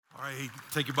right,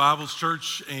 take your Bibles,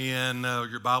 church, and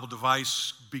your Bible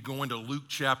device. Be going to Luke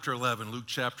chapter 11. Luke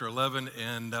chapter 11,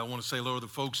 and I want to say hello to the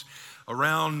folks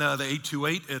around the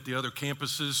 828 at the other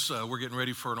campuses. We're getting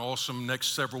ready for an awesome next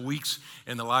several weeks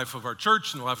in the life of our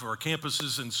church and the life of our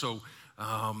campuses, and so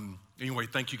anyway,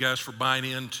 thank you guys for buying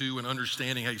into and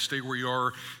understanding how you stay where you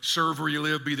are, serve where you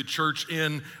live, be the church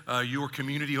in your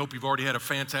community. Hope you've already had a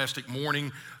fantastic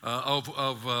morning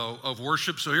of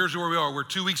worship. So here's where we are. We're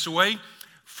 2 weeks away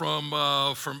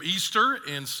from Easter,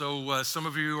 and so some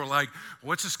of you are like,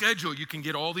 what's the schedule? You can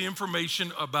get all the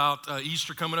information about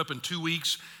Easter coming up in 2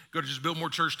 weeks. Go to just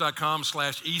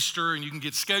builtmorecchurch.com/Easter, and you can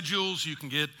get schedules, you can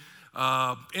get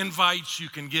invites, you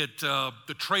can get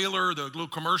the trailer, the little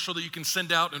commercial that you can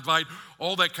send out, invite,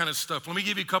 all that kind of stuff. Let me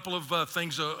give you a couple of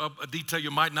things, a detail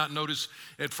you might not notice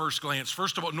at first glance.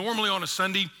 First of all, normally on a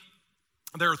Sunday,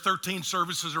 there are 13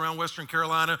 services around Western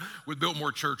Carolina with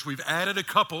Biltmore Church. We've added a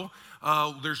couple.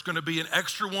 There's going to be an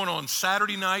extra one on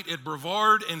Saturday night at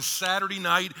Brevard and Saturday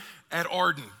night at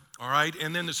Arden. All right,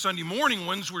 and then the Sunday morning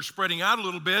ones, we're spreading out a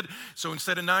little bit. So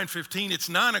instead of 9:15, it's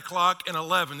 9 o'clock and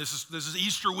 11. This is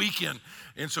Easter weekend.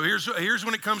 And so here's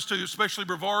when it comes to especially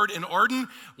Brevard and Arden.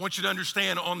 I want you to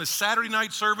understand, on the Saturday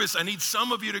night service, I need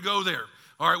some of you to go there.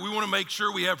 All right, we want to make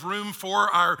sure we have room for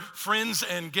our friends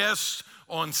and guests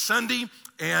on Sunday.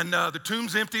 And the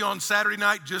tomb's empty on Saturday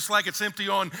night, just like it's empty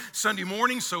on Sunday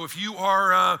morning. So if you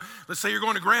are, let's say you're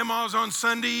going to grandma's on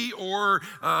Sunday, or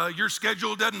your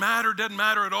schedule doesn't matter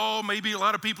at all. Maybe a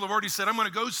lot of people have already said, I'm going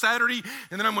to go Saturday,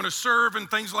 and then I'm going to serve in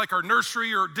things like our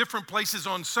nursery or different places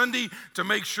on Sunday to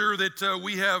make sure that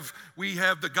we have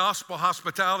the gospel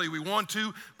hospitality we want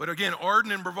to. But again,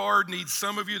 Arden and Brevard needs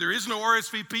some of you. There is no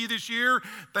RSVP this year.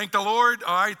 Thank the Lord.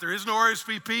 All right, there is no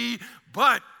RSVP,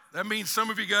 but that means some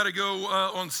of you got to go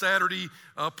on Saturday.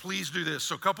 Please do this.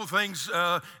 So a couple things,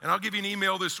 and I'll give you an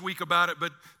email this week about it,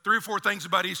 but 3 or 4 things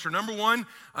about Easter. Number one,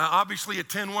 obviously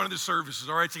attend one of the services,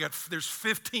 all right? So there's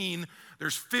 15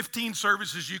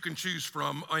 services you can choose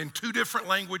from in 2 different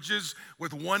languages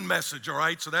with one message, all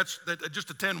right? So that's just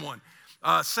attend one.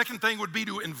 Second thing would be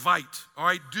to invite, all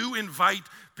right? Do invite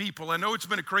people. I know it's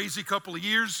been a crazy couple of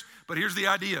years, but here's the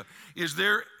idea. Is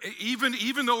there,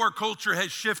 even though our culture has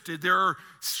shifted, there are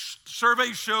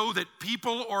surveys show that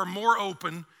people are more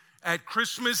open at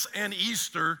Christmas and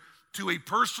Easter to a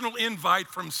personal invite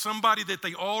from somebody that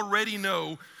they already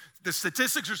know. The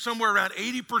statistics are somewhere around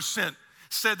 80%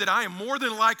 said that I am more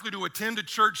than likely to attend a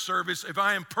church service if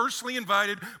I am personally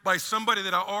invited by somebody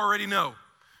that I already know.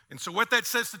 And so what that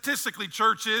says statistically,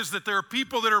 church, is that there are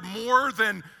people that are more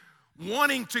than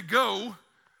wanting to go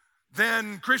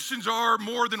than Christians are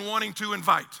more than wanting to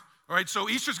invite. All right, so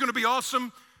Easter's going to be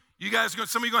awesome. You guys,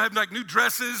 some of you are going to have like new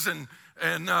dresses and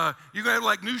you're going to have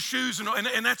like new shoes and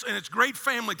it's great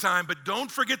family time. But don't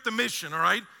forget the mission. All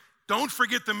right, don't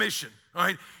forget the mission. All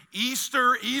right.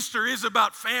 Easter is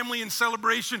about family and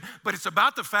celebration, but it's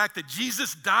about the fact that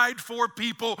Jesus died for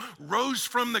people, rose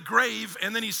from the grave,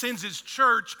 and then he sends his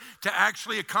church to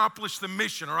actually accomplish the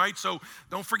mission, all right? So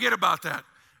don't forget about that.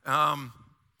 As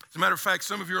a matter of fact,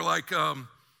 some of you are like,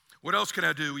 what else can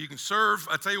I do? You can serve.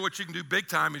 I tell you what you can do big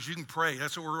time is you can pray.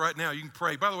 That's what we're right now. You can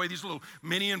pray. By the way, these little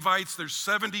mini invites, there's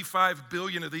 75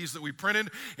 billion of these that we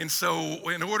printed, and so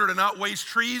in order to not waste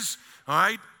trees, all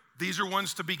right, these are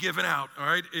ones to be given out, all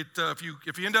right? If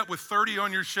you end up with 30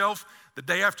 on your shelf the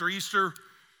day after Easter,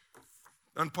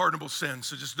 unpardonable sin.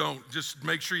 So just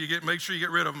make sure you get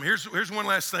rid of them. Here's one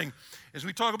last thing. As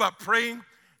we talk about praying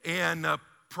and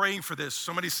praying for this,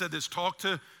 somebody said this, talk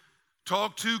to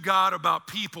God about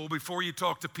people before you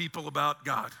talk to people about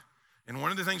God. And one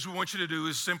of the things we want you to do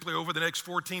is simply over the next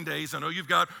 14 days, I know you've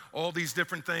got all these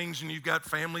different things and you've got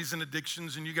families and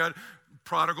addictions and you got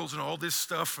prodigals and all this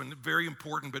stuff, and very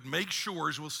important, but make sure,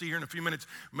 as we'll see here in a few minutes,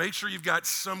 make sure you've got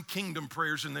some kingdom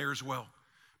prayers in there as well.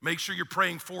 Make sure you're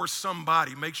praying for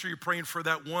somebody. Make sure you're praying for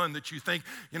that one that you think,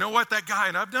 you know what, that guy,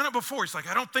 and I've done it before. It's like,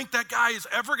 I don't think that guy is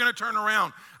ever going to turn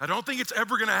around. I don't think it's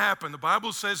ever going to happen. The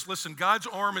Bible says, listen, God's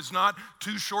arm is not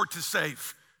too short to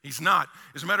save. He's not.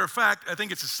 As a matter of fact, I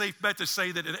think it's a safe bet to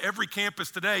say that at every campus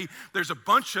today, there's a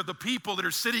bunch of the people that are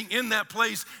sitting in that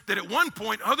place that at one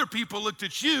point, other people looked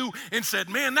at you and said,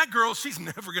 man, that girl, she's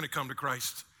never going to come to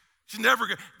Christ.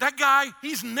 That guy,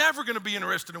 he's never going to be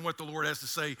interested in what the Lord has to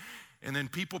say. And then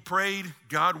people prayed,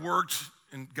 God worked,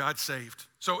 and God saved.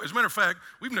 So as a matter of fact,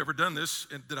 we've never done this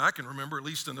that I can remember, at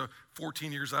least in the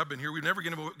 14 years I've been here. We've never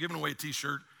given away a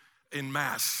t-shirt in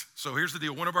mass. So here's the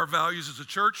deal. One of our values as a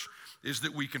church is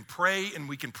that we can pray, and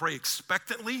we can pray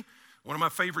expectantly. One of my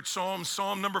favorite Psalms,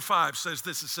 Psalm number 5, says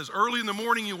this. It says, early in the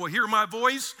morning you will hear my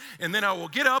voice, and then I will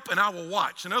get up and I will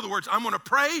watch. In other words, I'm going to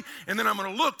pray, and then I'm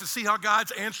going to look to see how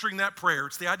God's answering that prayer.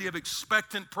 It's the idea of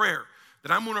expectant prayer,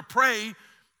 that I'm going to pray.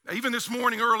 Even this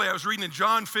morning early, I was reading in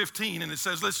John 15, and it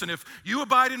says, listen, if you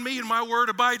abide in me and my word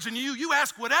abides in you, you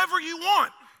ask whatever you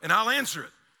want, and I'll answer it.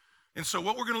 And so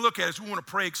what we're going to look at is we want to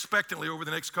pray expectantly over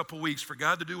the next couple of weeks for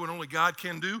God to do what only God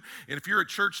can do. And if you're at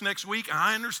church next week,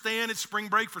 I understand it's spring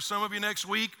break for some of you next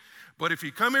week, but if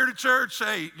you come here to church,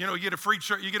 hey, you get a free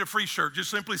shirt. You get a free shirt.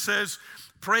 Just simply says,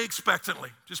 pray expectantly.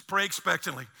 Just pray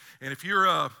expectantly. And if you're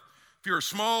a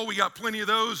small, we got plenty of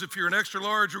those. If you're an extra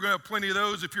large, we're going to have plenty of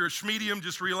those. If you're a medium,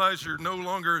 just realize you're no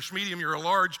longer a medium, you're a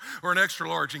large or an extra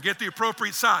large, and get the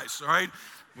appropriate size, all right?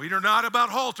 We are not about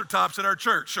halter tops at our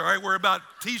church, all right? We're about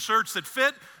T-shirts that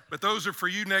fit, but those are for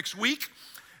you next week.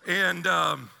 And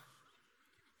let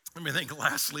me think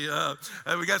lastly,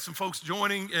 we got some folks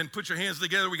joining, and put your hands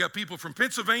together. We got people from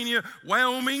Pennsylvania,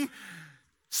 Wyoming,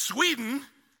 Sweden,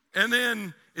 and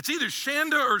then it's either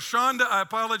Shanda or Shonda. I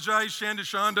apologize,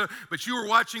 Shanda, but you are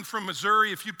watching from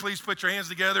Missouri. If you please put your hands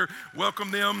together,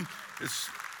 welcome them.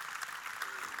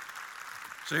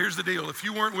 So here's the deal. If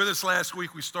you weren't with us last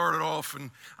week, we started off,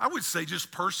 and I would say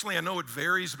just personally, I know it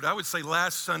varies, but I would say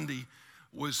last Sunday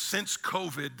was, since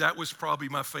COVID, that was probably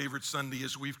my favorite Sunday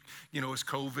as we've, as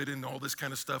COVID and all this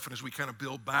kind of stuff, and as we kind of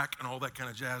build back and all that kind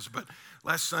of jazz. But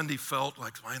last Sunday felt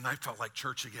like, man, I felt like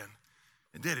church again.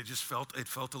 It did. It felt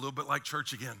a little bit like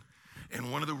church again.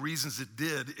 And one of the reasons it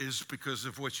did is because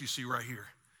of what you see right here.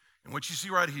 And what you see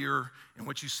right here and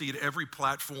what you see at every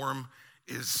platform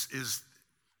is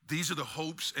these are the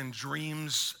hopes and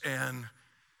dreams and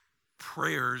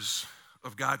prayers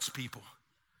of God's people.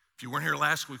 If you weren't here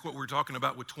last week, what we were talking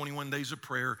about with 21 days of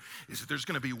prayer is that there's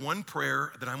going to be one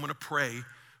prayer that I'm going to pray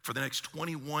for the next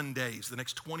 21 days. The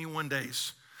next 21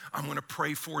 days, I'm going to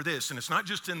pray for this. And it's not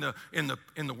just in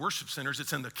the worship centers,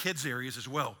 it's in the kids areas as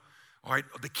well. All right,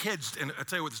 the kids, and I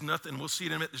tell you what, there's nothing, we'll see it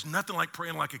in a minute, there's nothing like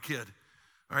praying like a kid.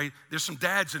 All right, there's some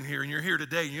dads in here, and you're here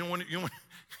today, and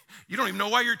you don't even know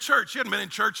why you're at church. You haven't been in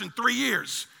church in 3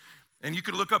 years. And you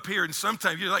could look up here, and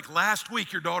sometimes you're like, last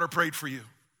week your daughter prayed for you.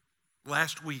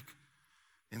 Last week.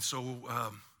 And so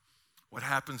what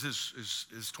happens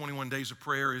is 21 days of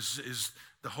prayer is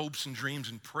the hopes and dreams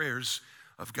and prayers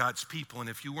of God's people. And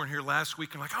if you weren't here last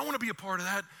week and like, I want to be a part of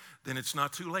that, then it's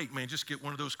not too late, man. Just get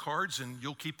one of those cards, and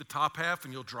you'll keep the top half,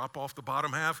 and you'll drop off the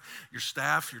bottom half. Your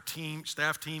staff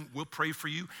team will pray for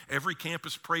you. Every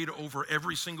campus prayed over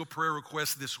every single prayer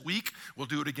request this week. We'll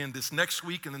do it again this next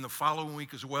week and then the following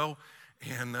week as well.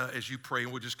 And as you pray,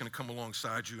 we're just going to come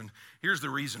alongside you. And here's the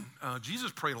reason.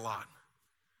 Jesus prayed a lot.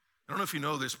 I don't know if you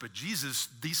know this, but Jesus,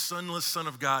 the sinless Son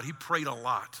of God, he prayed a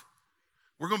lot.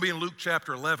 We're going to be in Luke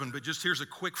chapter 11, but just here's a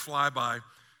quick flyby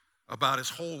about his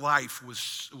whole life.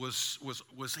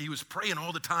 He was praying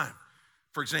all the time.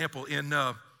 For example, in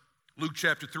Luke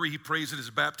chapter 3, he prays at his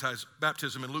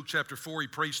baptism. In Luke chapter 4, he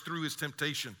prays through his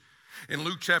temptation. In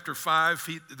Luke chapter 5,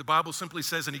 the Bible simply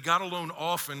says, and he got alone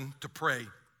often to pray.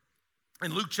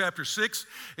 In Luke chapter 6,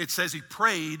 it says he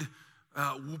prayed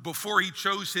before he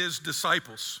chose his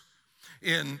disciples.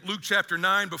 In Luke chapter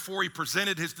 9, before he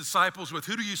presented his disciples with,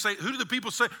 who do you say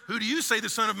the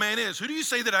Son of Man is? Who do you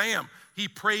say that I am? He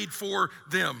prayed for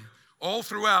them all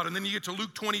throughout. And then you get to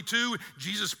Luke 22,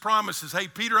 Jesus promises, hey,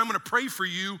 Peter, I'm going to pray for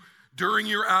you during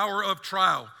your hour of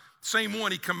trial. Same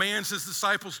one, he commands his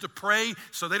disciples to pray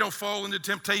so they don't fall into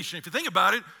temptation. If you think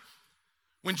about it,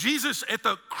 when Jesus at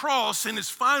the cross in his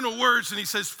final words, and he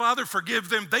says, Father, forgive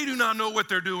them, they do not know what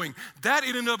they're doing. That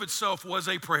in and of itself was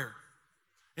a prayer.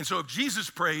 And so if Jesus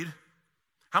prayed,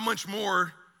 how much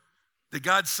more do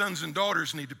God's sons and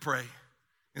daughters need to pray?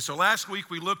 And so last week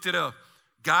we looked at a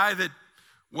guy that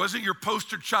wasn't your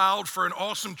poster child for an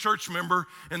awesome church member,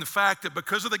 and the fact that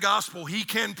because of the gospel, he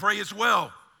can pray as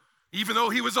well. Even though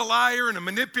he was a liar and a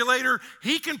manipulator,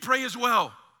 he can pray as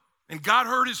well. And God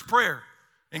heard his prayer,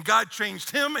 and God changed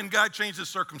him, and God changed his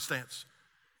circumstance.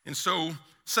 And so,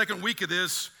 second week of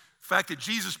this, the fact that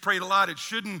Jesus prayed a lot, it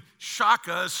shouldn't shock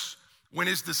us when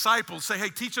his disciples say, hey,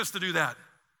 teach us to do that.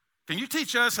 Can you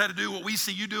teach us how to do what we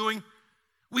see you doing?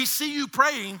 We see you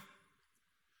praying.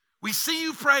 We see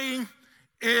you praying,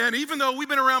 and even though we've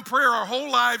been around prayer our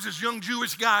whole lives as young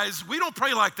Jewish guys, we don't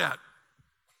pray like that.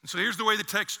 And so here's the way the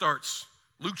text starts.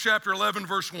 Luke chapter 11,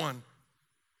 verse 1.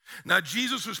 Now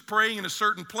Jesus was praying in a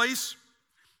certain place,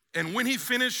 and when he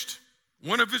finished,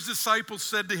 one of his disciples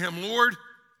said to him, Lord,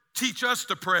 teach us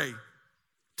to pray.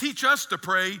 Teach us to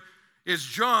pray as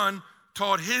John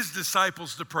taught his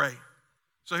disciples to pray.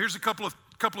 So here's a couple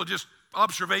of just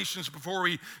observations before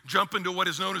we jump into what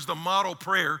is known as the model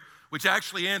prayer. which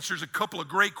actually answers a couple of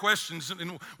great questions.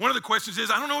 And one of the questions is,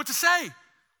 I don't know what to say.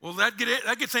 Well, that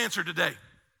gets answered today.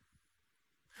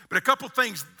 But a couple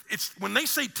things. It's when they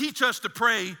say teach us to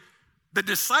pray, the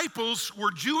disciples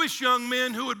were Jewish young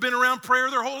men who had been around prayer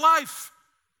their whole life.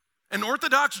 An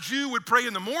Orthodox Jew would pray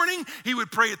in the morning, he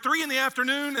would pray at 3 in the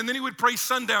afternoon, and then he would pray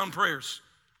sundown prayers.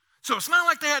 So it's not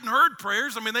like they hadn't heard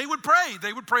prayers. I mean, they would pray.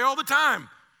 They would pray all the time.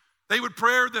 They would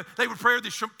pray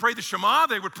the Shema.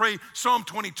 They would pray Psalm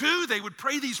 22. They would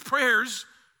pray these prayers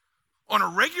on a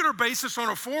regular basis, on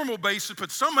a formal basis,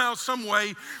 but somehow, some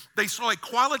way, they saw a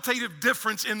qualitative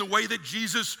difference in the way that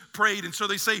Jesus prayed. And so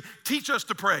they say, teach us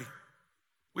to pray,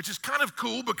 which is kind of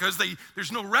cool because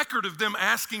there's no record of them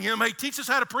asking him, hey, teach us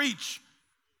how to preach.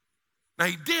 Now,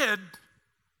 he did,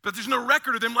 but there's no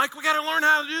record of them like, we got to learn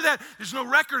how to do that. There's no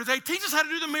record of, hey, teach us how to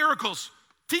do the miracles.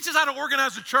 Teach us how to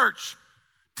organize a church.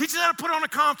 Teach us how to put on a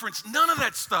conference. None of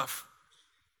that stuff.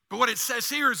 But what it says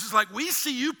here is like, we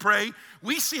see you pray,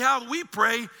 we see how we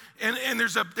pray, and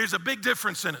there's a big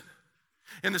difference in it.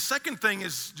 And the second thing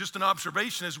is just an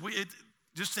observation, is we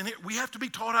have to be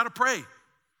taught how to pray.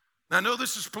 Now, I know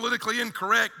this is politically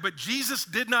incorrect, but Jesus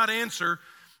did not answer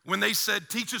when they said,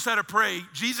 teach us how to pray.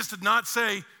 Jesus did not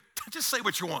say, just say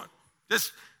what you want.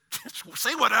 Just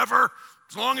say whatever.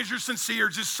 As long as you're sincere,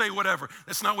 just say whatever.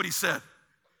 That's not what he said.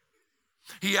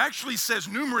 He actually says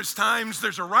numerous times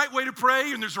there's a right way to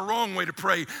pray and there's a wrong way to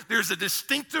pray. There's a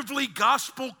distinctively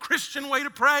gospel Christian way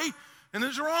to pray and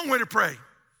there's a wrong way to pray.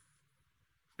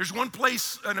 There's one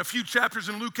place in a few chapters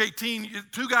in Luke 18,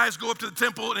 two guys go up to the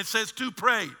temple and it says to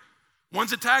pray.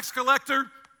 One's a tax collector,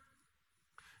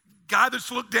 guy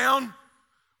that's looked down.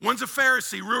 One's a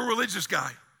Pharisee, real religious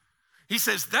guy. He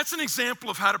says that's an example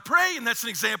of how to pray and that's an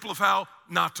example of how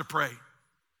not to pray.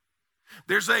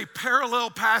 There's a parallel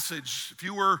passage. If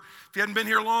you hadn't been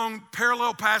here long,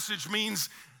 parallel passage means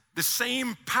the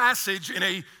same passage in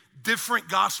a different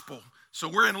gospel. So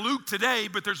we're in Luke today,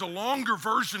 but there's a longer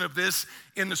version of this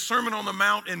in the Sermon on the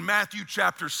Mount in Matthew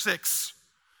chapter 6.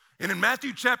 And in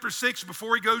Matthew chapter 6,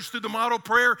 before he goes through the model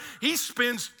prayer, he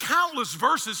spends countless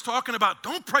verses talking about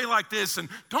don't pray like this and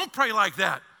don't pray like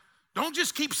that. Don't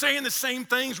just keep saying the same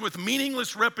things with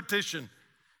meaningless repetition.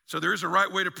 So there is a right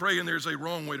way to pray and there's a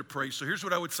wrong way to pray. So here's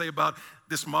what I would say about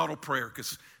this model prayer,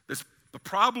 because the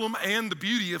problem and the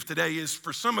beauty of today is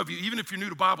for some of you, even if you're new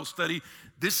to Bible study,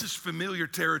 this is familiar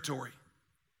territory.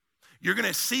 You're going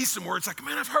to see some words like,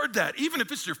 man, I've heard that. Even if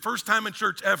it's your first time in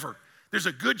church ever, there's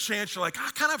a good chance you're like, I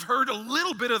kind of heard a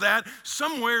little bit of that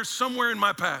somewhere in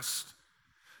my past.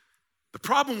 The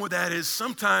problem with that is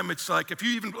sometimes it's like if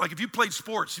you played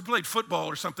sports, you played football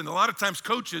or something, a lot of times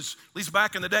coaches, at least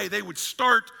back in the day, they would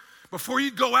start before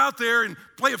you'd go out there and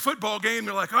play a football game.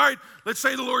 They're like, all right, let's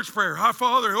say the Lord's Prayer. Our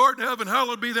Father who art in heaven,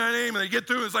 hallowed be thy name. And they get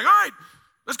through and it's like, all right,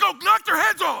 let's go knock their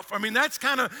heads off. I mean, that's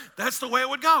the way it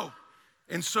would go.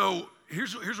 And so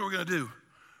here's what we're going to do.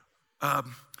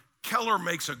 Keller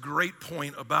makes a great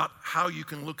point about how you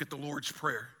can look at the Lord's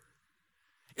Prayer.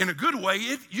 In a good way,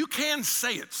 you can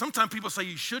say it. Sometimes people say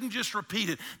you shouldn't just repeat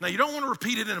it. Now, you don't want to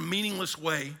repeat it in a meaningless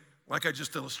way, like I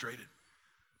just illustrated.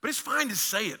 But it's fine to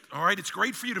say it, all right? It's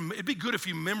great for you it'd be good if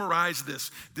you memorize this.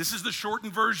 This is the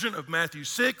shortened version of Matthew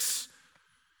 6,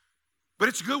 but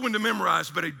it's a good one to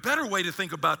memorize. But a better way to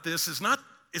think about this is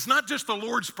it's not just the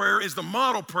Lord's Prayer, it's the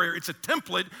model prayer. It's a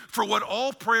template for what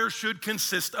all prayer should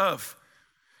consist of.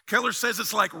 Keller says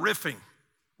it's like riffing.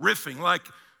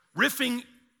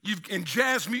 In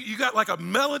jazz music, you got like a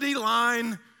melody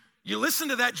line. You listen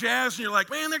to that jazz and you're like,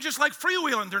 man, they're just like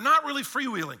freewheeling. They're not really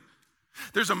freewheeling.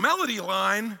 There's a melody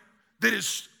line that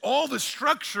is all the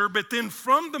structure, but then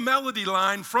from the melody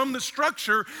line, from the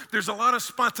structure, there's a lot of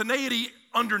spontaneity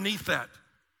underneath that.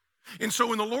 And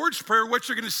so in the Lord's Prayer, what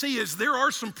you're going to see is there are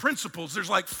some principles. There's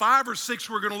like 5 or 6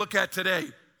 we're going to look at today.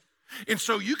 And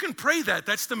so you can pray that.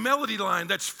 That's the melody line.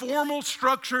 That's formal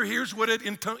structure. Here's what it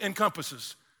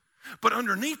encompasses. But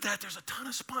underneath that, there's a ton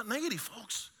of spontaneity,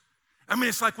 folks. I mean,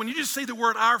 it's like when you just say the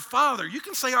word Our Father, you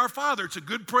can say Our Father. It's a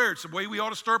good prayer. It's the way we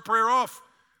ought to start prayer off.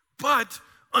 But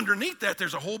underneath that,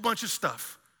 there's a whole bunch of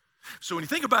stuff. So when you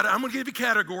think about it, I'm going to give you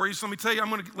categories. Let me tell you, I'm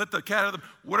going to let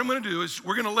what I'm going to do is I'm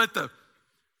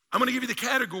going to give you the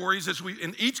categories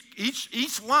and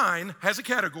each line has a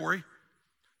category.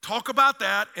 Talk about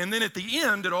that, and then at the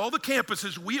end, at all the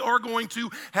campuses, we are going to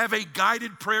have a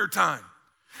guided prayer time.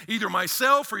 Either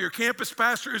myself or your campus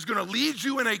pastor is going to lead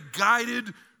you in a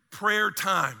guided prayer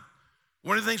time.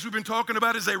 One of the things we've been talking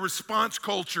about is a response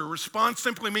culture. Response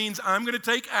simply means I'm going to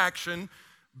take action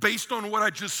based on what I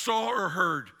just saw or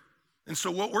heard. And so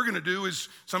what we're going to do is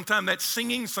sometime that's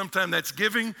singing, sometime that's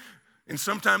giving, and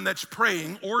sometime that's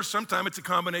praying, or sometime it's a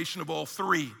combination of all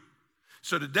three.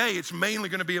 So today it's mainly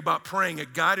going to be about praying, a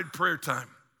guided prayer time.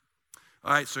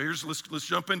 All right, so let's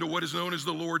jump into what is known as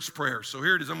the Lord's Prayer. So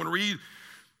here it is. I'm going to read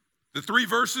the 3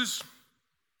 verses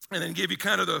and then give you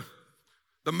kind of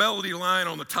the melody line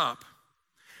on the top.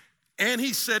 And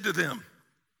he said to them,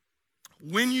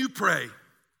 when you pray,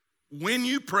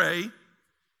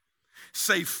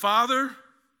 say, Father,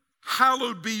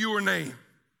 hallowed be your name.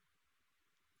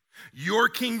 Your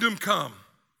kingdom come.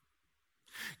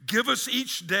 Give us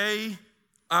each day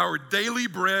our daily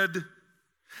bread,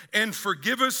 and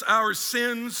forgive us our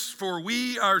sins, for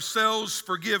we ourselves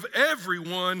forgive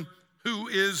everyone who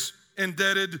is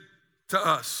indebted to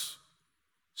us.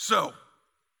 So,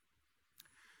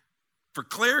 for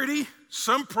clarity,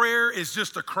 some prayer is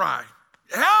just a cry.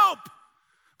 Help!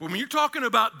 But when you're talking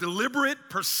about deliberate,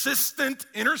 persistent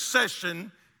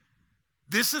intercession,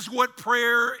 this is what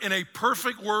prayer in a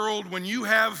perfect world, when you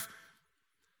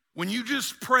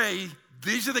just pray,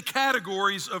 these are the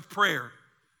categories of prayer.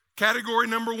 Category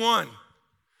number 1,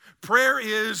 prayer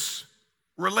is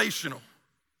relational.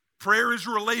 Prayer is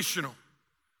relational.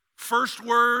 First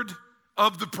word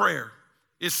of the prayer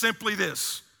is simply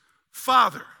this,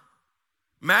 Father.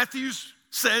 Matthew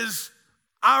says,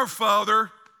 our Father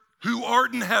who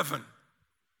art in heaven.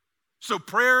 So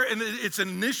prayer in its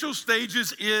initial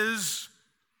stages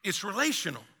it's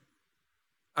relational.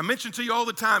 I mention to you all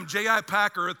the time, J.I.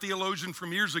 Packer, a theologian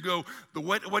from years ago,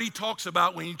 what he talks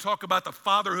about when you talk about the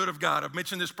fatherhood of God. I've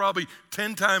mentioned this probably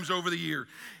 10 times over the year.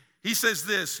 He says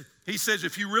this, he says,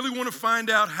 if you really want to find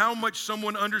out how much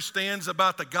someone understands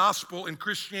about the gospel and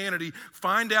Christianity,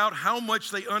 find out how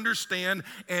much they understand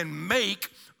and make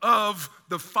of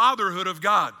the fatherhood of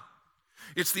God.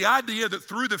 It's the idea that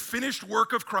through the finished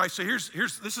work of Christ, so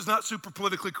this is not super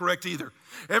politically correct either.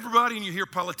 Everybody, and you hear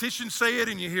politicians say it,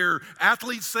 and you hear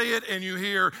athletes say it, and you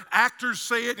hear actors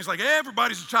say it, and it's like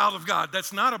everybody's a child of God.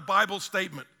 That's not a Bible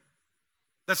statement.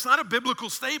 That's not a biblical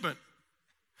statement.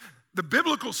 The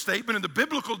biblical statement and the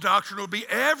biblical doctrine will be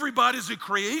everybody's a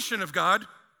creation of God.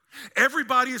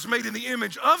 Everybody is made in the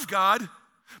image of God,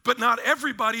 but not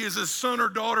everybody is a son or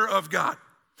daughter of God.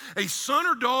 A son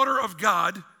or daughter of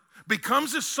God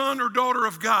becomes a son or daughter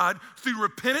of God through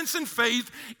repentance and faith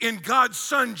in God's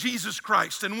Son, Jesus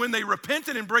Christ. And when they repent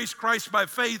and embrace Christ by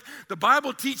faith, the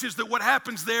Bible teaches that what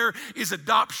happens there is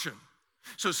adoption.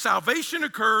 So salvation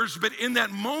occurs, but in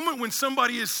that moment when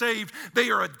somebody is saved, they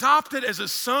are adopted as a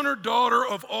son or daughter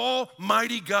of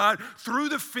Almighty God through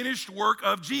the finished work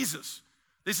of Jesus.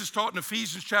 This is taught in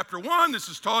Ephesians chapter 1. This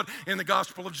is taught in the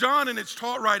Gospel of John, and it's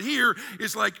taught right here.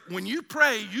 It's like when you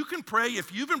pray, you can pray,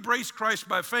 if you've embraced Christ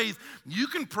by faith, you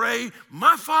can pray,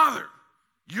 my Father,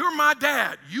 you're my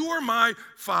dad, you are my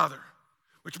Father.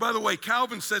 Which, by the way,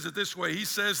 Calvin says it this way. He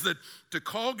says that to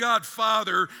call God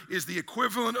Father is the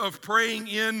equivalent of praying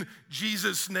in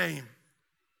Jesus' name.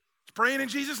 It's praying in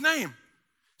Jesus' name.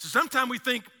 So sometimes we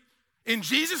think, in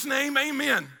Jesus' name,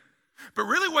 amen. But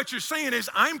really what you're saying is,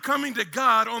 I'm coming to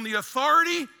God on the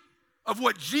authority of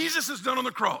what Jesus has done on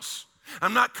the cross.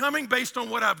 I'm not coming based on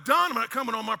what I've done. I'm not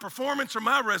coming on my performance or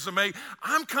my resume.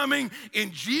 I'm coming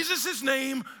in Jesus'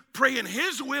 name, praying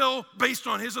His will based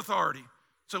on His authority.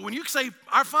 So when you say,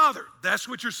 our Father, that's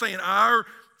what you're saying, our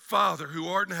Father who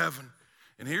art in heaven.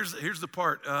 And here's the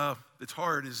part that's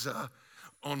hard is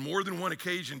on more than one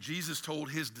occasion, Jesus told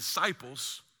His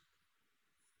disciples,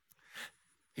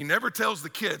 He never tells the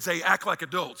kids, hey, act like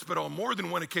adults. But on more than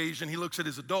one occasion, He looks at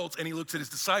His adults and He looks at His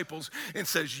disciples and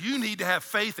says, you need to have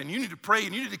faith and you need to pray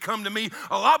and you need to come to me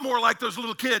a lot more like those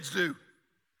little kids do.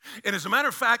 And as a matter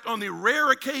of fact, on the rare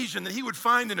occasion that He would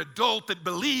find an adult that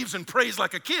believes and prays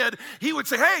like a kid, He would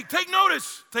say, hey, take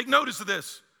notice of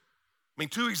this. I mean,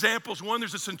 2 examples. One,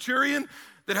 there's a centurion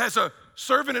that has a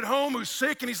servant at home who's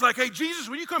sick, and he's like, hey, Jesus,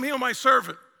 will you come heal my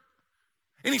servant?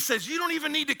 And He says, you don't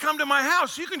even need to come to my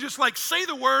house. You can just say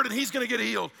the word and he's going to get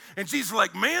healed. And Jesus is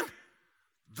like, man,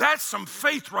 that's some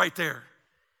faith right there.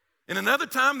 And another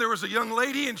time there was a young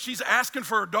lady and she's asking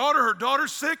for her daughter. Her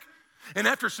daughter's sick. And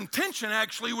after some tension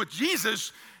actually with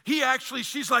Jesus,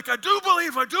 she's like, I do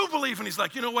believe. And He's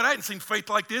like, you know what? I hadn't seen faith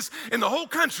like this in the whole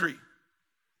country.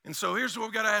 And so here's what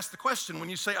we've got to ask the question. When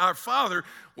you say our Father,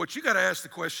 what you got to ask the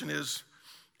question is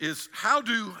how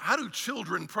do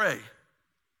children pray?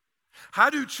 How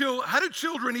do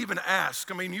children even ask?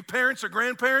 I mean, you parents or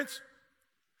grandparents,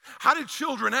 how do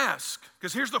children ask?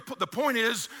 Because here's the point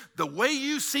is, the way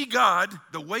you see God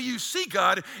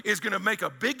is going to make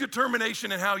a big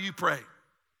determination in how you pray.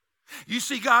 You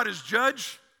see God as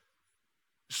judge,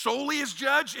 solely as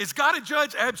judge. Is God a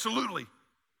judge? Absolutely.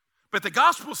 But the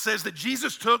gospel says that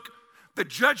Jesus took the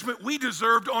judgment we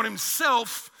deserved on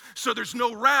Himself, so there's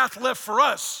no wrath left for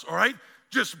us, all right?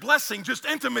 Just blessing, just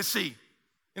intimacy.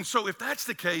 And so if that's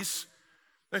the case,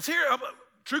 let's hear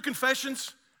true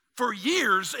confessions. For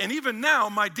years, and even now,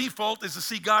 my default is to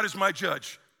see God as my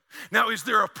judge. Now, is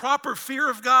there a proper fear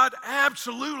of God?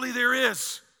 Absolutely there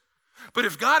is. But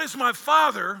if God is my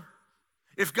father,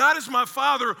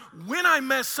 when I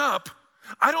mess up,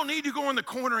 I don't need to go in the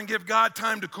corner and give God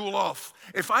time to cool off.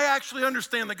 If I actually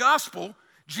understand the gospel,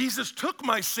 Jesus took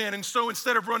my sin, and so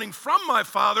instead of running from my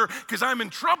father because I'm in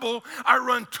trouble, I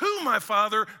run to my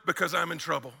father because I'm in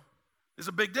trouble. There's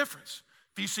a big difference.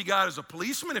 If you see God as a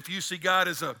policeman, if you see God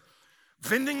as a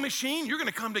vending machine, you're going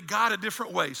to come to God a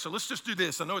different way. So let's just do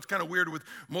this. I know it's kind of weird with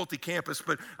multi-campus,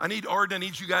 but I need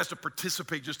you guys to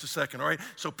participate just a second, all right?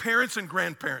 So parents and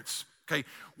grandparents, okay?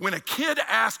 When a kid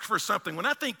asks for something, when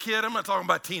I think kid, I'm not talking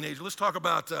about teenager. Let's talk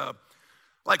about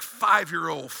like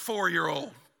 5-year-old,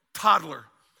 4-year-old, toddler.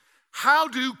 How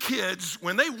do kids,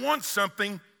 when they want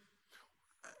something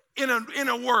in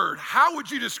a word, how would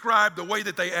you describe the way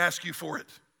that they ask you for it?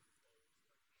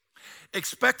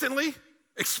 Expectantly?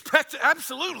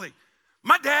 Absolutely.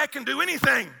 My dad can do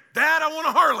anything. Dad, I want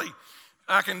a Harley.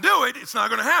 I can do it. It's not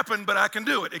going to happen, but I can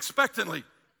do it. Expectantly.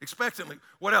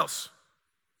 What else?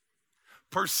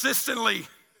 Persistently.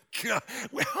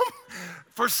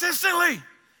 Persistently.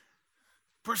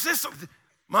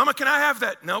 Mama, can I have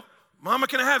that? Nope. Mama,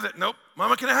 can I have that? Nope.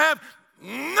 Mama, can I have?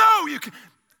 No, you can.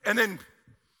 And then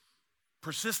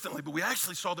persistently, but we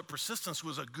actually saw that persistence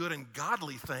was a good and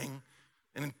godly thing.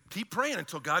 And keep praying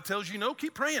until God tells you no,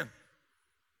 keep praying.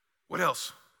 What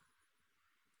else?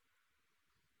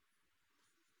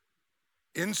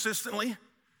 Insistently.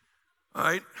 All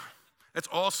right. That's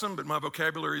awesome, but my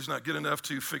vocabulary is not good enough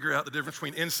to figure out the difference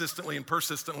between insistently and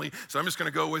persistently. So I'm just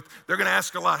going to go with, they're going to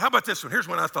ask a lot. How about this one? Here's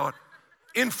one I thought.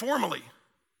 Informally.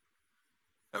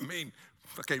 I mean,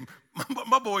 okay,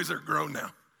 my boys are grown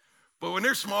now. But when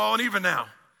they're small, and even now,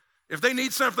 if they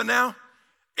need something now,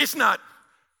 it's not,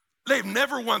 they've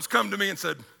never once come to me and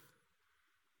said,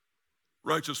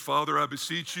 righteous Father, I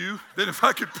beseech you that if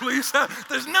I could please have,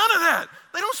 there's none of that.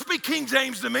 They don't speak King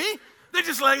James to me. They're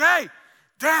just like, hey,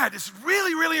 Dad, it's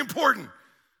really, really important.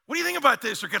 What do you think about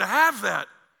this? Or could I have that?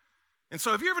 And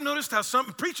so have you ever noticed how some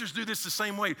preachers do this the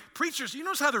same way? Preachers, you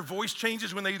notice how their voice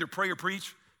changes when they either pray or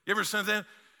preach? You ever seen that?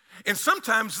 And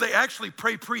sometimes they actually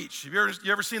preach. Have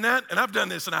you ever seen that? And I've done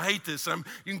this, and I hate this. You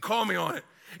can call me on it.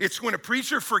 It's when a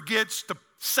preacher forgets to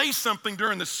say something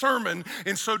during the sermon,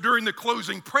 and so during the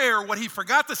closing prayer, what he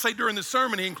forgot to say during the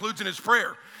sermon, he includes in his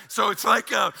prayer. So it's like,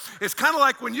 it's kind of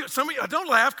like when some of you, don't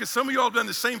laugh, because some of you all have done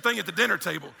the same thing at the dinner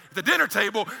table. At the dinner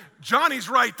table, Johnny's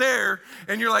right there,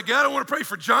 and you're like, God, I want to pray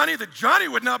for Johnny, that Johnny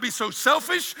would not be so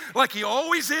selfish like he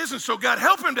always is, and so God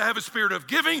help him to have a spirit of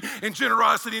giving and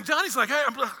generosity. And Johnny's like, hey,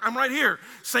 I'm right here.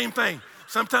 Same thing.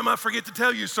 Sometimes I forget to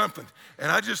tell you something,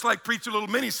 and I just like preach a little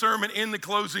mini sermon in the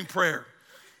closing prayer.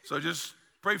 So just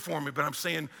pray for me. But I'm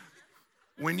saying,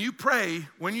 when you pray,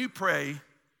 what do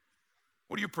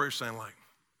your prayers sound like?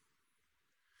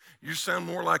 You sound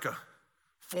more like a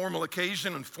formal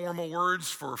occasion and formal words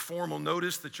for a formal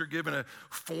notice that you're given a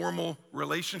formal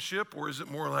relationship, or is it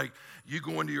more like you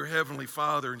go into your Heavenly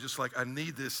Father and just like, I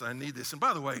need this. And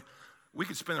by the way, we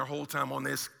could spend our whole time on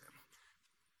this,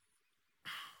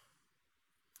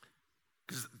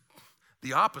 because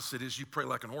the opposite is you pray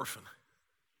like an orphan.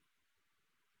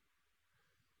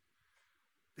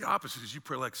 The opposite is you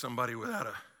pray like somebody without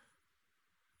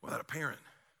a parent.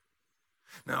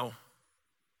 Now,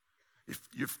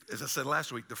 if, as I said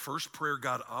last week, the first prayer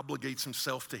God obligates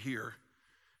himself to hear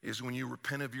is when you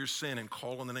repent of your sin and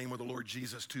call on the name of the Lord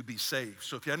Jesus to be saved.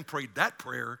 So if you hadn't prayed that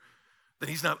prayer, then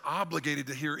he's not obligated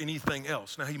to hear anything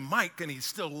else. Now, he might, and he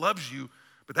still loves you,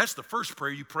 but that's the first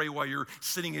prayer you pray while you're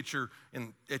sitting at your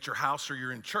house or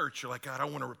you're in church. You're like, God, I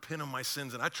want to repent of my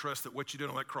sins, and I trust that what you did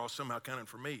on that cross somehow counted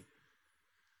for me.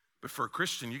 But for a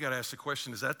Christian, you got to ask the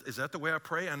question, is that the way I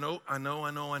pray? I know. I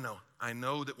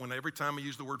know that every time I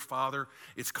use the word Father,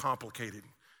 it's complicated.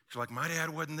 It's like, my dad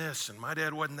wasn't this, and my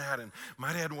dad wasn't that, and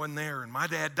my dad wasn't there, and my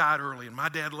dad died early, and my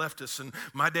dad left us, and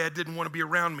my dad didn't want to be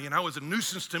around me, and I was a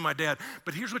nuisance to my dad.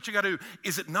 But here's what you got to do.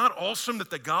 Is it not awesome that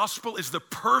the gospel is the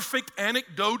perfect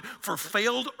antidote for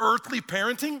failed earthly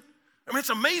parenting? I mean,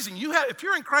 it's amazing. If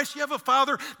you're in Christ, you have a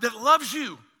Father that loves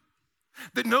you,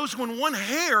 that knows when one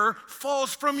hair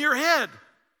falls from your head.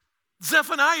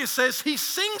 Zephaniah says he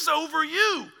sings over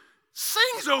you.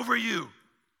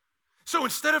 So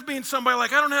instead of being somebody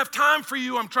like, I don't have time for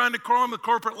you, I'm trying to climb the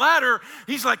corporate ladder,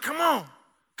 he's like, come on,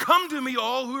 come to me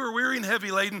all who are weary and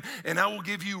heavy laden, and I will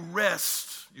give you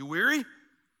rest. You weary?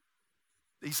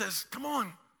 He says, come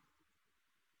on.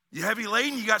 You heavy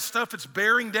laden, you got stuff that's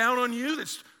bearing down on you,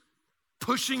 that's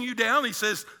pushing you down. He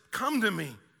says, come to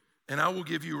me, and I will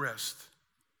give you rest.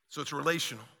 So it's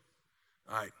relational.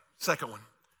 All right, second one.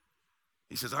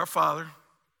 He says, our Father.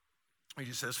 He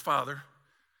just says, Father.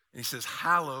 And he says,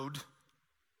 hallowed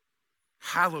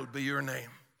be your name.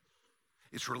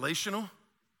 It's relational.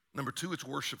 Number two, it's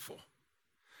worshipful.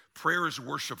 Prayer is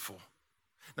worshipful.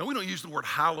 Now, we don't use the word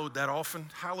hallowed that often.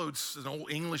 Hallowed's an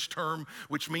old English term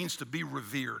which means to be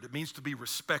revered. It means to be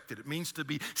respected. It means to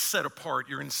be set apart.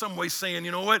 You're in some way saying,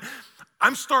 you know what?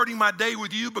 I'm starting my day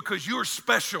with you because you're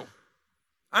special.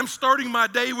 I'm starting my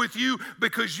day with you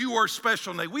because you are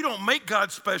special. Now, we don't make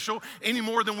God special any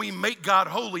more than we make God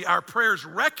holy. Our prayers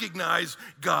recognize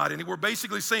God, and we're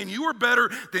basically saying you are better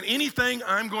than anything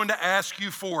I'm going to ask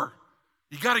you for.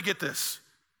 You got to get this.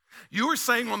 You are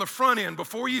saying on the front end,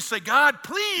 before you say, God,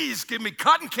 please give me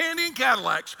cotton candy and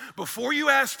Cadillacs, before you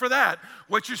ask for that,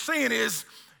 what you're saying is,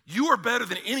 you are better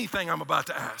than anything I'm about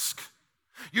to ask.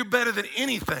 You're better than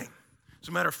anything. As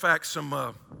a matter of fact,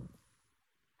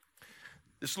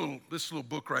 this little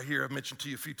book right here I've mentioned to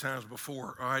you a few times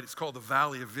before, all right? It's called The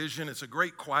Valley of Vision. It's a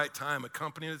great quiet time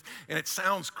accompanying it, and it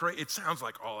sounds great. It sounds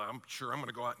like, oh, I'm sure I'm going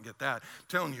to go out and get that. I'm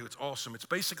telling you, it's awesome. It's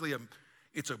basically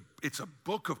it's a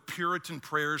book of Puritan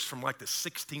prayers from like the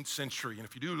 16th century. And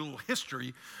if you do a little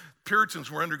history,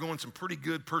 Puritans were undergoing some pretty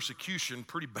good persecution,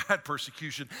 pretty bad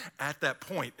persecution at that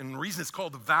point. And the reason it's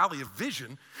called the Valley of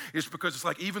Vision is because it's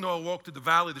like, even though I walk through the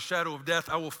valley of the shadow of death,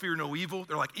 I will fear no evil.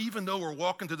 They're like, even though we're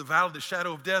walking through the valley of the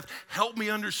shadow of death, help me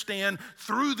understand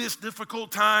through this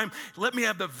difficult time. Let me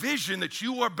have the vision that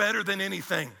you are better than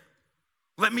anything.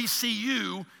 Let me see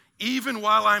you even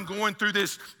while I'm going through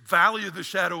this valley of the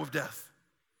shadow of death.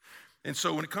 And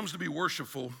so when it comes to be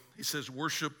worshipful, he says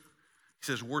worship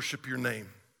your name.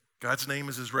 God's name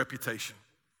is his reputation.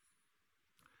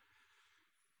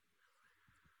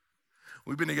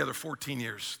 We've been together 14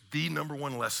 years. The number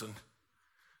one lesson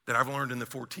that I've learned in the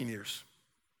 14 years.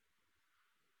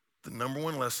 The number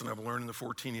one lesson I've learned in the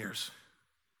 14 years.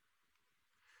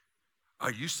 I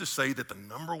used to say that the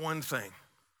number one thing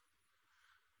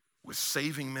was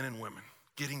saving men and women.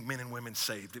 Getting men and women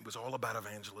saved. It was all about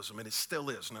evangelism, and it still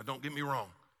is. Now, don't get me wrong.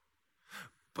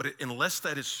 But unless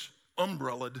that is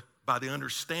umbrellaed by the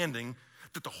understanding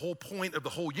that the whole point of the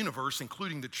whole universe,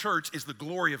 including the church, is the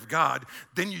glory of God,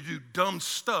 then you do dumb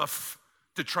stuff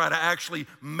to try to actually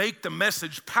make the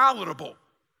message palatable.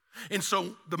 And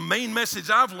so the main message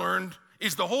I've learned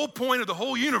is the whole point of the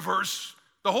whole universe,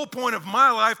 the whole point of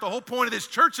my life, the whole point of this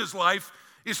church's life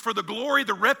is for the glory,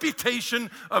 the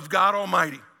reputation of God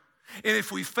Almighty. And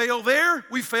if we fail there,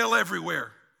 we fail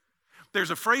everywhere. There's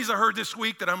a phrase I heard this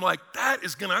week that I'm like, I'm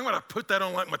going to put that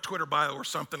on like my Twitter bio or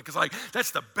something, because like,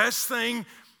 that's the best thing.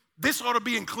 This ought to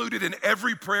be included in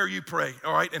every prayer you pray,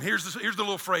 all right? And here's the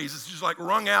little phrase. It's just like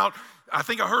rung out. I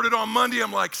think I heard it on Monday.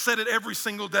 I'm like, said it every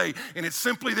single day. And it's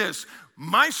simply this: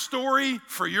 my story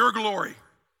for your glory.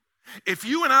 If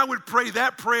you and I would pray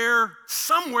that prayer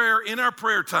somewhere in our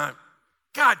prayer time,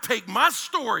 God, take my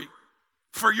story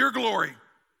for your glory.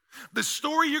 The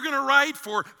story you're going to write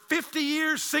for 50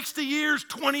 years, 60 years,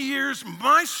 20 years,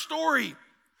 my story.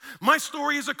 My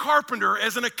story as a carpenter,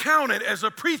 as an accountant, as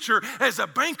a preacher, as a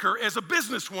banker, as a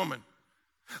businesswoman.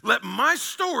 Let my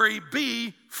story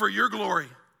be for your glory.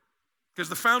 Because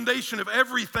the foundation of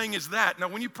everything is that. Now,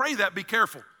 when you pray that, be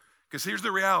careful. Because here's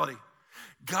the reality.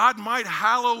 God might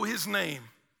hallow his name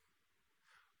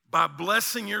by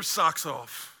blessing your socks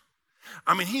off.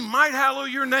 I mean, he might hallow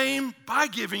your name by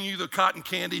giving you the cotton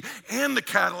candy and the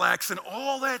Cadillacs and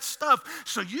all that stuff,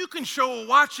 so you can show a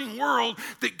watching world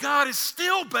that God is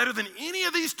still better than any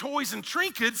of these toys and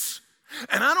trinkets,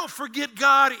 and I don't forget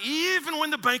God even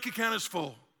when the bank account is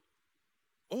full.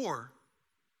 Or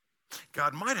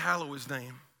God might hallow his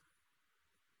name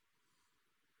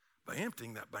by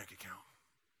emptying that bank account.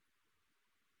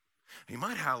 He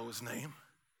might hallow his name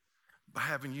by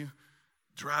having you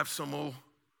drive some old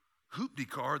hoopty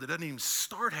car that doesn't even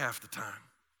start half the time.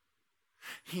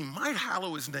 He might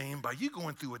hallow his name by you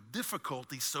going through a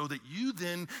difficulty so that you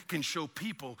then can show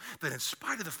people that in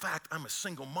spite of the fact I'm a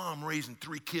single mom raising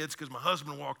 3 kids because my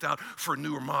husband walked out for a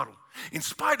newer model, in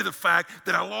spite of the fact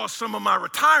that I lost some of my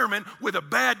retirement with a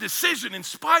bad decision, in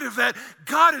spite of that,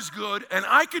 God is good and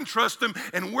I can trust him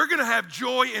and we're going to have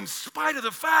joy in spite of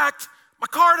the fact my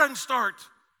car doesn't start.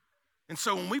 And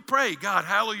so when we pray, God,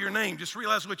 hallow your name, just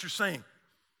realize what you're saying.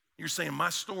 You're saying, my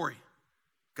story,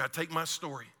 God, take my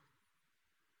story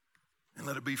and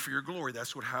let it be for your glory.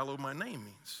 That's what hallow my name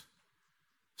means.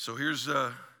 So here's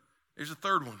a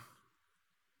third one.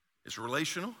 It's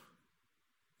relational,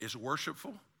 it's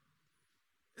worshipful,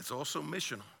 it's also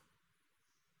missional.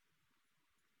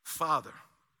 Father,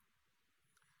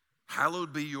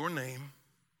 hallowed be your name.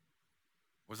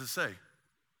 What does it say?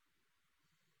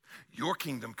 Your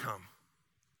kingdom come.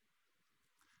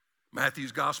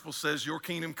 Matthew's gospel says, your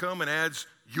kingdom come, and adds,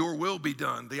 your will be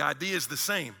done. The idea is the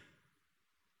same.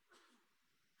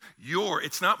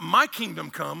 It's not my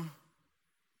kingdom come.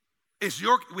 It's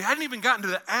your, we hadn't even gotten to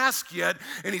the ask yet,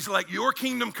 and he's like, your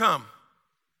kingdom come.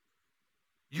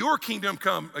 Your kingdom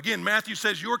come. Again, Matthew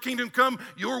says, your kingdom come,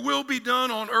 your will be done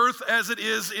on earth as it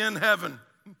is in heaven.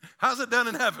 How's it done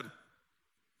in heaven?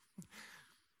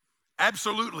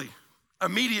 Absolutely,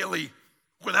 immediately,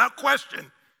 without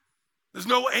question. There's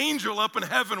no angel up in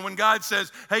heaven when God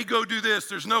says, hey, go do this.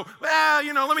 There's no,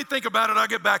 let me think about it, I'll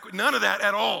get back. None of that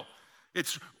at all.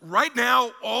 It's right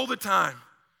now, all the time.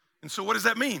 And so what does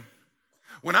that mean?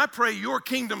 When I pray, your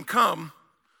kingdom come,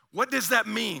 what does that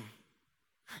mean?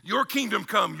 Your kingdom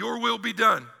come, your will be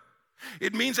done.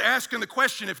 It means asking the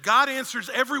question, if God answers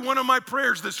every one of my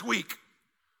prayers this week,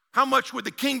 how much would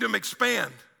the kingdom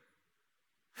expand?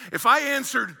 If God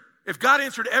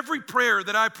answered every prayer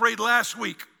that I prayed last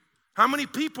week, how many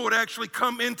people would actually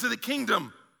come into the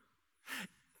kingdom?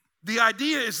 The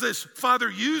idea is this: Father,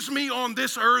 use me on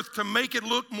this earth to make it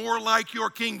look more like your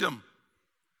kingdom.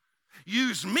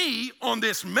 Use me on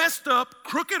this messed up,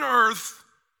 crooked earth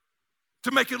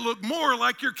to make it look more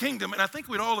like your kingdom. And I think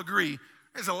we'd all agree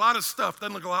there's a lot of stuff that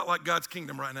doesn't look a lot like God's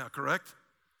kingdom right now, correct?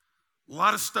 A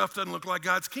lot of stuff doesn't look like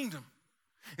God's kingdom.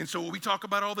 And so what we talk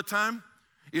about all the time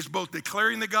is both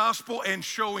declaring the gospel and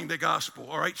showing the gospel,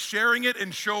 all right? Sharing it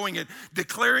and showing it,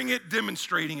 declaring it,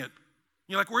 demonstrating it.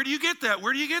 You're like, where do you get that?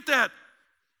 Where do you get that?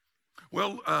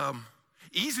 Well,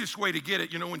 easiest way to get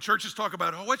it, when churches talk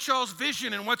about, what's y'all's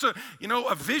vision and what's a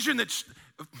vision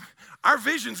our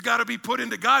vision's got to be put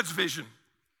into God's vision.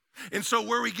 And so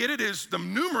where we get it is the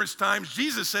numerous times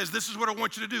Jesus says, this is what I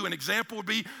want you to do. An example would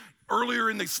be earlier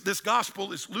in this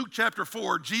gospel, is Luke chapter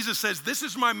 4. Jesus says, this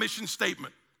is my mission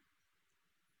statement.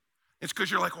 It's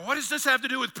because you're like, well, what does this have to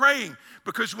do with praying?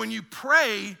 Because when you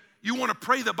pray, you want to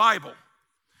pray the Bible.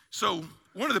 So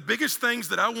one of the biggest things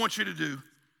that I want you to do,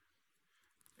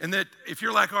 and that if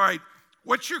you're like, all right,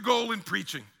 what's your goal in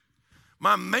preaching?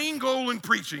 My main goal in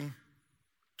preaching,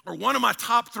 or one of my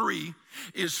top three,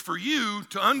 is for you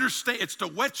to understand, it's to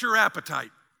whet your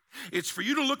appetite. It's for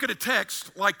you to look at a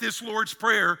text like this Lord's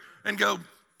Prayer and go,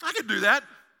 I could do that.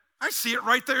 I see it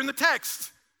right there in the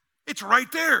text. It's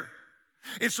right there.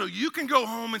 And so you can go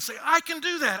home and say, I can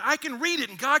do that. I can read it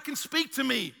and God can speak to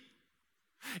me.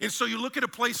 And so you look at a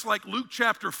place like Luke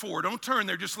chapter 4. Don't turn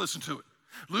there, just listen to it.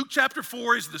 Luke chapter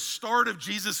 4 is the start of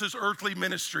Jesus' earthly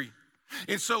ministry.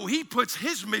 And so he puts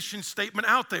his mission statement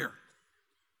out there.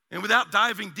 And without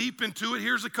diving deep into it,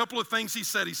 here's a couple of things he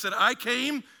said. He said, I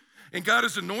came and God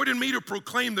has anointed me to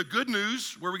proclaim the good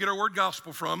news, where we get our word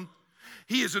gospel from.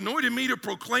 He has anointed me to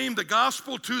proclaim the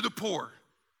gospel to the poor.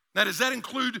 Now, does that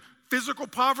include physical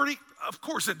poverty? Of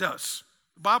course it does.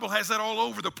 The Bible has that all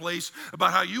over the place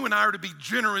about how you and I are to be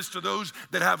generous to those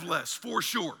that have less, for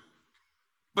sure.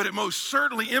 But it most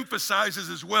certainly emphasizes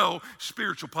as well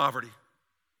spiritual poverty,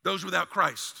 those without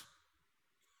Christ.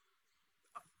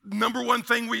 Number one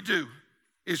thing we do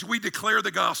is we declare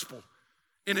the gospel.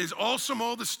 And it is awesome,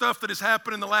 all the stuff that has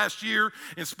happened in the last year,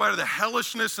 in spite of the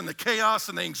hellishness and the chaos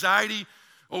and the anxiety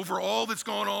over all that's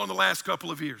gone on in the last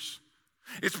couple of years.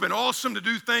 It's been awesome to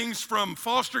do things from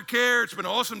foster care. It's been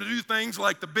awesome to do things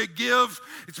like the Big Give.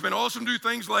 It's been awesome to do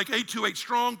things like 828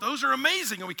 Strong. Those are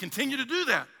amazing, and we continue to do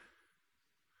that.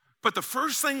 But the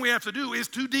first thing we have to do is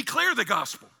to declare the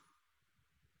gospel.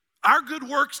 Our good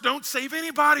works don't save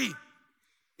anybody.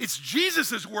 It's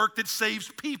Jesus' work that saves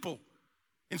people.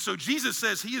 And so Jesus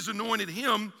says he has anointed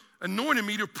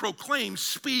me to proclaim,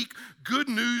 speak good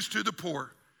news to the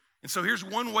poor. And so here's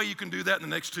one way you can do that in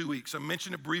the next 2 weeks. I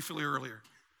mentioned it briefly earlier.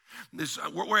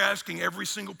 What we're asking every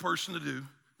single person to do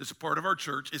that's a part of our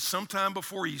church is sometime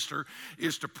before Easter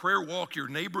is to prayer walk your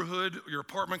neighborhood, your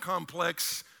apartment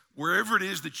complex, wherever it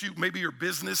is that maybe your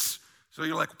business. So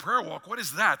you're like, prayer walk, what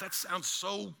is that? That sounds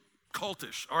so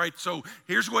cultish. All right, so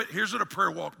here's what a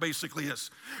prayer walk basically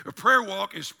is. A prayer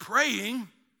walk is praying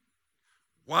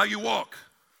while you walk.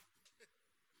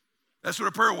 That's what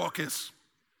a prayer walk is.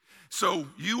 So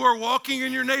you are walking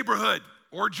in your neighborhood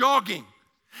or jogging,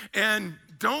 and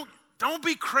don't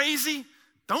be crazy.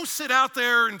 Don't sit out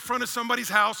there in front of somebody's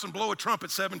house and blow a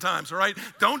trumpet 7 times, all right?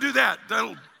 Don't do that.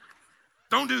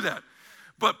 Don't do that.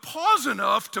 But pause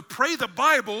enough to pray the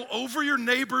Bible over your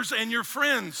neighbors and your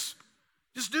friends.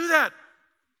 Just do that.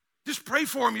 Just pray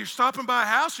for them. You're stopping by a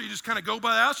house, or you just kind of go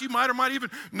by the house. You might or might even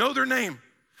know their name.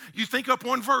 You think up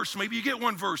one verse. Maybe you get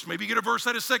one verse. Maybe you get a verse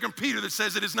out of 2 Peter that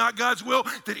says it is not God's will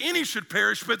that any should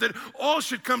perish, but that all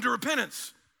should come to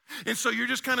repentance. And so you're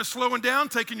just kind of slowing down,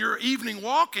 taking your evening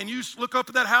walk, and you look up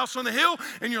at that house on the hill,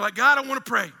 and you're like, God, I want to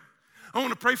pray. I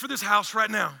want to pray for this house right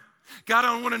now. God,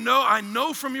 I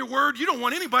know from your word, you don't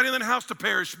want anybody in that house to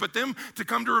perish, but them to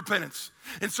come to repentance.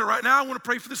 And so right now I want to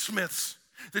pray for the Smiths,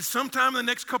 that sometime in the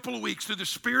next couple of weeks, through the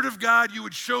Spirit of God, you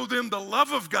would show them the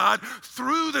love of God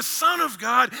through the Son of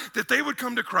God, that they would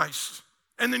come to Christ.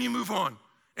 And then you move on,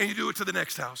 and you do it to the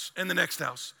next house and the next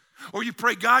house. Or you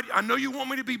pray, God, I know you want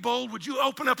me to be bold. Would you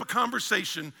open up a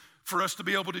conversation for us to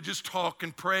be able to just talk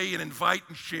and pray and invite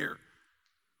and share?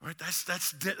 All right,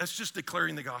 that's just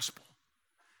declaring the gospel.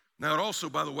 Now, it also,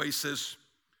 by the way, says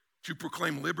to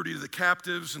proclaim liberty to the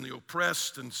captives and the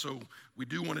oppressed, and so we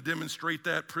do want to demonstrate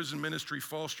that. Prison ministry,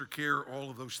 foster care, all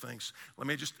of those things. Let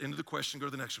me just end the question, go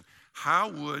to the next one. How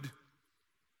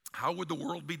would the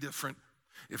world be different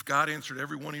if God answered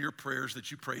every one of your prayers that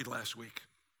you prayed last week?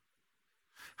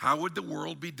 How would the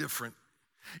world be different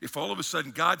if all of a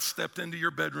sudden God stepped into your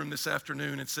bedroom this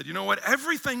afternoon and said, you know what,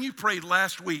 everything you prayed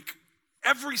last week,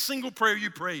 every single prayer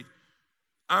you prayed,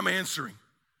 I'm answering.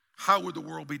 How would the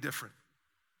world be different?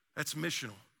 That's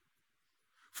missional.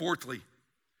 Fourthly,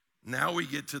 now we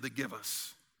get to the give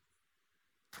us.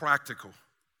 Practical.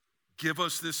 Give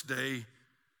us this day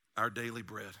our daily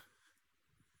bread.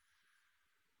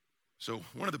 So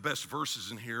one of the best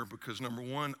verses in here, because number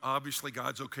one, obviously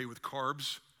God's okay with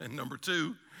carbs. And number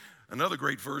two, another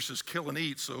great verse is kill and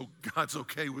eat. So God's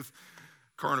okay with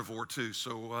carnivore too.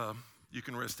 So you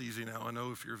can rest easy now. I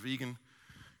know if you're a vegan,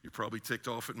 you're probably ticked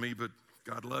off at me, but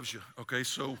God loves you. Okay,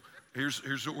 so here's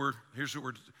what we're,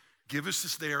 give us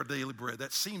this day our daily bread.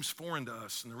 That seems foreign to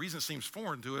us. And the reason it seems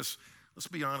foreign to us, let's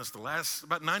be honest,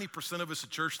 about 90% of us at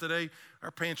church today,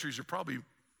 our pantries are probably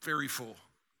very full.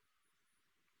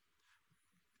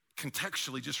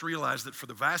 Contextually, just realize that for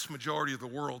the vast majority of the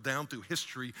world down through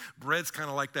history, bread's kind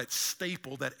of like that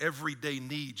staple, that everyday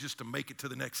need just to make it to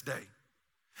the next day.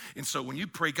 And so when you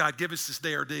pray, God, give us this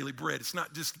day our daily bread, it's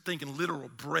not just thinking literal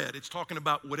bread. It's talking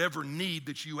about whatever need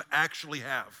that you actually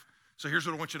have. So here's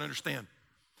what I want you to understand.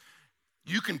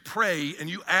 You can pray and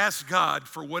you ask God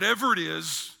for whatever it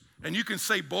is, and you can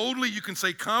say boldly, you can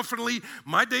say confidently,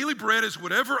 my daily bread is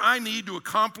whatever I need to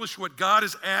accomplish what God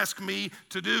has asked me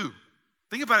to do.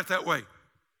 Think about it that way.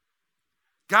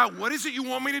 God, what is it you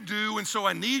want me to do? And so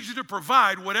I need you to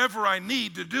provide whatever I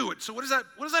need to do it. So what does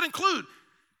that include?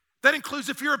 That includes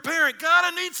if you're a parent, God,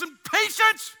 I need some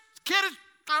patience. Kid is,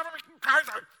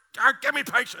 give me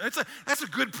patience. That's a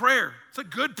good prayer. It's a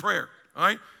good prayer, all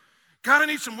right? God, I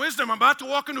need some wisdom. I'm about to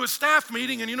walk into a staff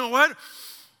meeting, and you know what?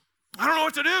 I don't know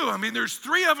what to do. I mean, there's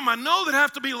 3 of them I know that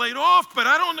have to be laid off, but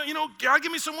I don't know, God,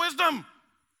 give me some wisdom.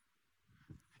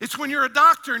 It's when you're a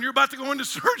doctor and you're about to go into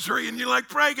surgery and you're like,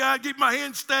 pray, God, keep my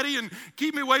hand steady and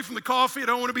keep me away from the coffee. I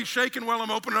don't want to be shaking while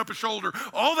I'm opening up a shoulder.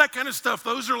 All that kind of stuff,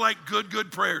 those are like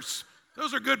good prayers.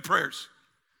 Those are good prayers.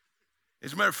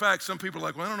 As a matter of fact, some people are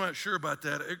like, well, I'm not sure about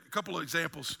that. A couple of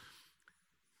examples.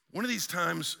 One of these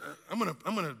times, I'm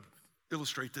gonna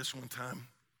illustrate this one time.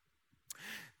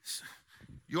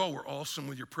 You all were awesome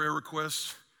with your prayer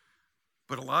requests,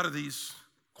 but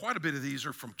quite a bit of these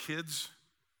are from kids.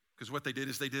 Because what they did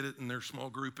is they did it in their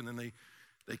small group, and then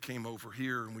they came over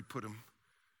here and we put them.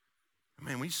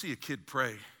 Man, when you see a kid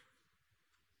pray,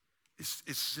 it's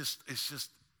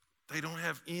just they don't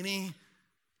have any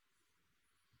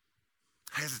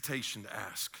hesitation to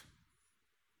ask.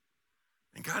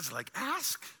 And God's like,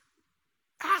 ask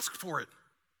for it.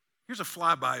 Here's a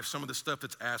flyby of some of the stuff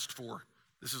that's asked for.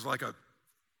 This is like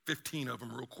 15 of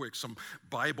them real quick, some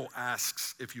Bible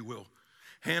asks, if you will.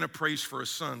 Hannah prays for a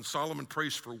son. Solomon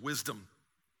prays for wisdom.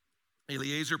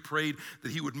 Eliezer prayed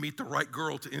that he would meet the right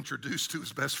girl to introduce to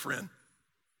his best friend.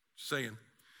 Just saying.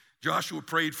 Joshua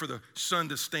prayed for the sun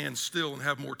to stand still and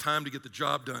have more time to get the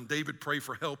job done. David prayed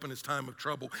for help in his time of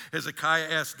trouble.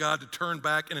 Hezekiah asked God to turn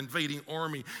back an invading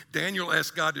army. Daniel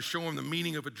asked God to show him the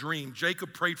meaning of a dream.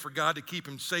 Jacob prayed for God to keep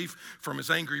him safe from his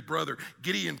angry brother.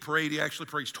 Gideon prayed, he actually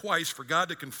prays twice, for God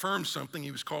to confirm something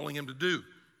he was calling him to do.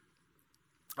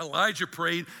 Elijah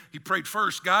prayed, he prayed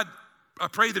first, God, I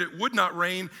pray that it would not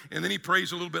rain, and then he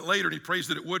prays a little bit later, and he prays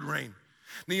that it would rain.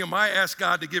 Nehemiah asked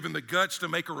God to give him the guts to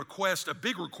make a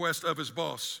big request of his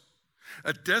boss.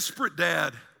 A desperate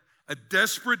dad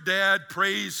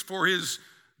prays for his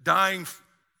dying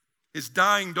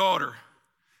daughter.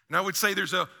 And I would say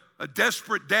there's a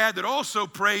desperate dad that also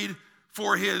prayed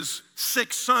for his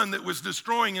sick son that was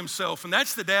destroying himself. And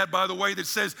that's the dad, by the way, that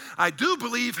says, I do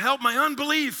believe, help my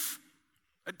unbelief.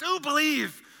 I do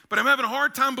believe, but I'm having a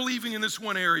hard time believing in this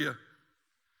one area.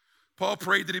 Paul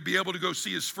prayed that he'd be able to go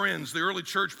see his friends. The early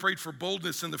church prayed for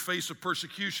boldness in the face of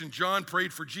persecution. John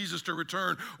prayed for Jesus to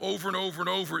return over and over and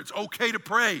over. It's okay to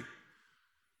pray.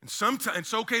 And sometimes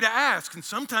it's okay to ask. And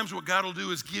sometimes what God will do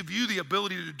is give you the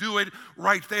ability to do it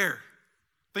right there.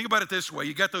 Think about it this way.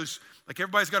 You got those, like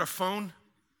everybody's got a phone.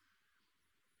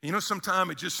 You know,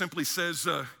 sometimes it just simply says,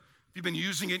 if you've been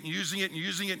using it and using it and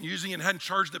using it and using it and hadn't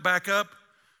charged it back up,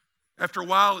 after a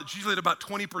while, it's usually at about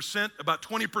 20%. About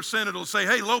 20%, it'll say,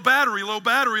 hey, low battery, low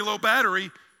battery, low battery.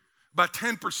 About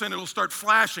 10%, it'll start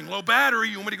flashing. Low battery,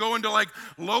 you want me to go into like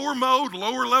lower mode,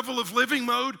 lower level of living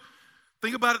mode?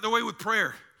 Think about it the way with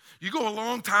prayer. You go a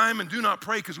long time and do not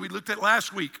pray, because we looked at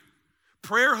last week.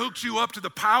 Prayer hooks you up to the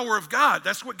power of God.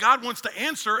 That's what God wants to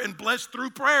answer and bless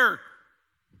through prayer.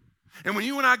 And when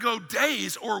you and I go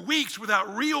days or weeks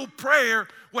without real prayer,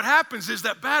 what happens is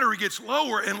that battery gets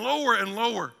lower and lower and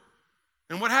lower.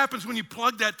 And what happens when you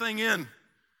plug that thing in?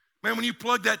 Man, when you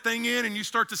plug that thing in and you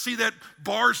start to see that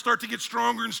bars start to get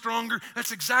stronger and stronger,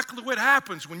 that's exactly what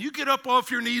happens. When you get up off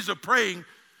your knees of praying,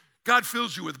 God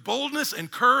fills you with boldness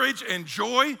and courage and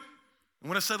joy. And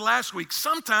what I said last week,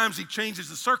 sometimes he changes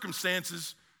the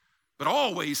circumstances, but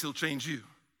always he'll change you.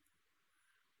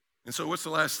 And so what's the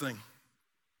last thing?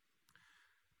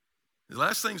 The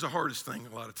last thing's the hardest thing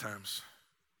a lot of times.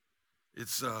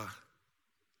 It's the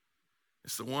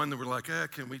one that we're like,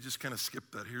 can we just kind of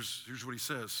skip that? Here's what he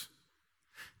says.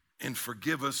 And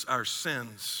forgive us our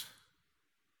sins,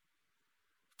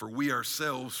 for we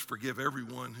ourselves forgive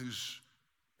everyone who's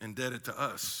indebted to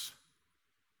us.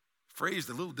 Phrased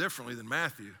a little differently than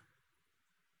Matthew.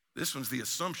 This one's the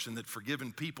assumption that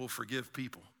forgiven people forgive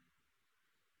people.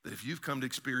 That if you've come to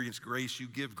experience grace, you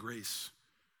give grace.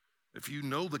 If you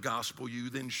know the gospel, you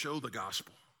then show the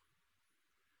gospel.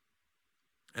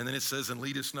 And then it says, and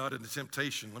lead us not into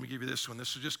temptation. Let me give you this one.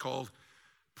 This is just called,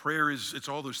 prayer it's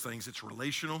all those things. It's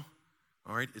relational,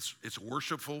 all right? It's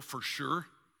worshipful for sure.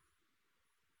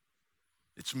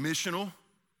 It's missional.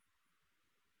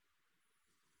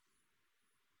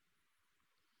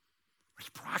 It's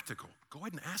practical. Go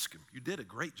ahead and ask him. You did a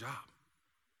great job.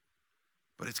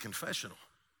 But it's confessional.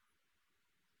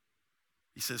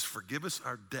 He says, forgive us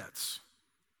our debts.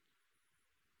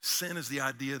 Sin is the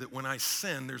idea that when I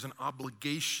sin, there's an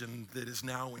obligation that is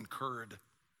now incurred.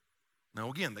 Now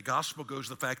again, the gospel goes to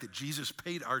the fact that Jesus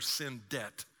paid our sin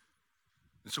debt.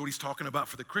 And so what he's talking about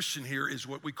for the Christian here is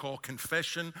what we call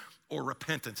confession or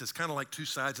repentance. It's kind of like two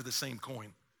sides of the same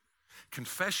coin.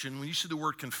 Confession, when you see the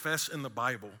word confess in the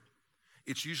Bible,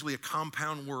 it's usually a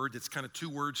compound word that's kind of two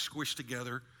words squished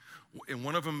together. And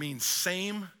one of them means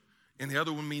same, and the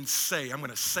other one means say. I'm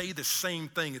going to say the same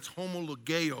thing. It's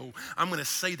homologeo. I'm going to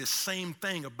say the same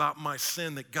thing about my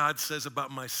sin that God says about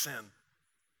my sin.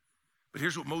 But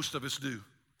here's what most of us do.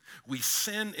 We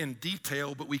sin in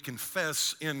detail, but we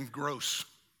confess in gross.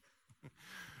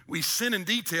 We sin in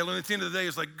detail, and at the end of the day,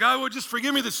 it's like, God, will just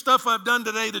forgive me the stuff I've done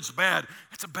today that's bad.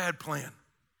 That's a bad plan.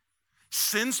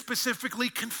 Sin specifically,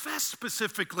 confess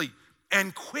specifically,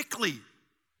 and quickly.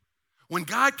 When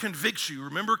God convicts you,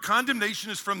 remember,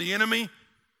 condemnation is from the enemy.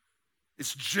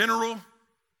 It's general.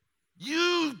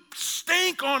 You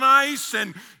stink on ice,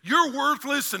 and you're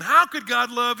worthless, and how could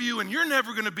God love you, and you're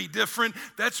never going to be different.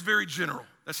 That's very general.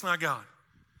 That's not God.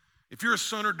 If you're a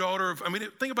son or daughter of,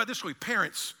 think about it this way,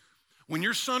 parents. When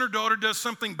your son or daughter does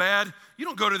something bad, you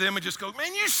don't go to them and just go,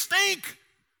 man, you stink.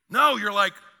 No, you're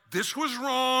like, this was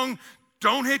wrong.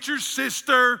 Don't hit your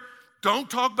sister. Don't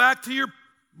talk back to your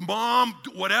mom,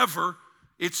 whatever.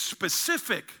 It's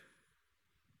specific.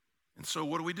 And so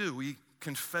what do? We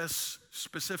confess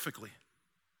specifically.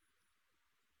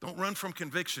 Don't run from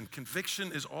conviction.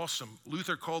 Conviction is awesome.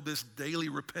 Luther called this daily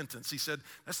repentance. He said,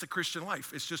 that's the Christian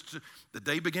life. It's just the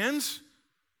day begins.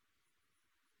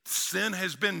 Sin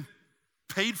has been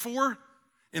paid for,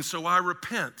 and so I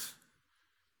repent.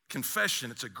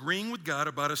 Confession, it's agreeing with God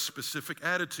about a specific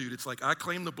attitude. It's like, I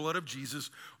claim the blood of Jesus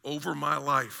over my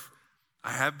life.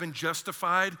 I have been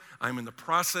justified. I'm in the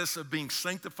process of being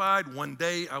sanctified. One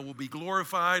day I will be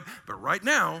glorified. But right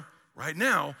now,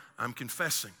 I'm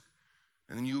confessing.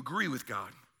 And then you agree with God.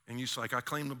 And you're like, I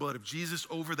claim the blood of Jesus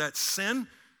over that sin.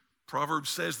 Proverbs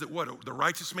says that the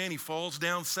righteous man, he falls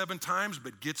down 7 times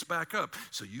but gets back up.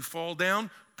 So you fall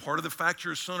down. Part of the fact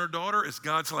you're a son or daughter is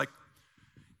God's like,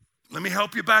 let me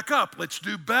help you back up. Let's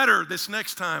do better this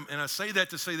next time. And I say that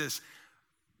to say this.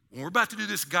 When we're about to do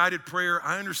this guided prayer,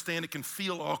 I understand it can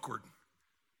feel awkward.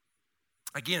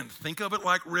 Again, think of it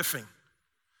like riffing.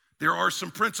 There are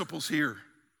some principles here.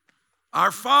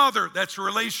 Our Father, that's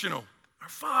relational. Our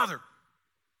Father,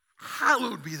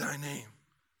 hallowed be thy name.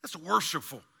 That's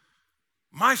worshipful.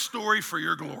 My story for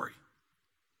your glory.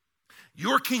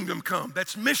 Your kingdom come.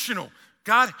 That's missional.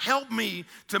 God, help me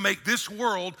to make this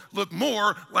world look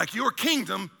more like your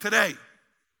kingdom today.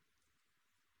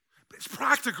 But it's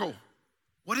practical.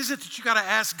 What is it that you got to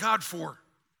ask God for?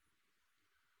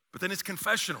 But then it's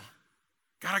confessional.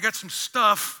 God, I got some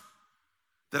stuff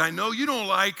that I know you don't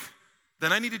like,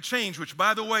 then I need to change, which,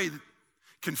 by the way,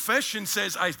 confession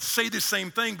says I say the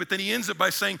same thing, but then he ends it by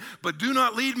saying, but do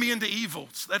not lead me into evil.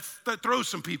 That throws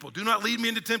some people. Do not lead me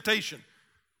into temptation.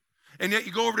 And yet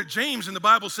you go over to James and the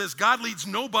Bible says God leads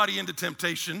nobody into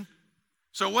temptation.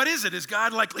 So what is it? Is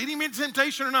God like leading me into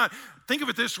temptation or not? Think of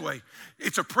it this way.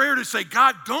 It's a prayer to say,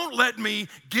 God, don't let me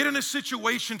get in a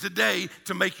situation today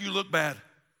to make you look bad.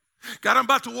 God, I'm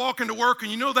about to walk into work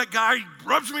and you know that guy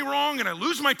rubs me wrong and I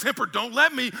lose my temper. Don't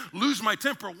let me lose my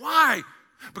temper. Why?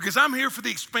 Because I'm here for the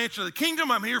expansion of the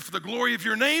kingdom. I'm here for the glory of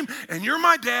your name, and you're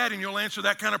my dad, and you'll answer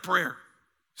that kind of prayer.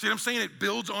 See what I'm saying? It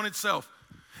builds on itself.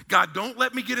 God, don't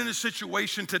let me get in a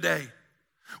situation today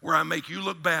where I make you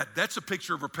look bad. That's a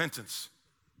picture of repentance.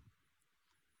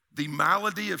 The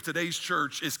malady of today's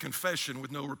church is confession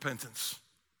with no repentance.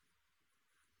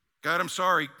 God, I'm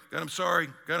sorry. God, I'm sorry.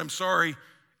 God, I'm sorry.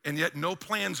 And yet no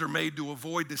plans are made to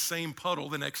avoid the same puddle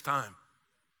the next time.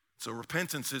 So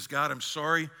repentance is, God, I'm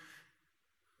sorry,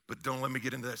 but don't let me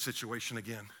get into that situation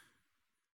again.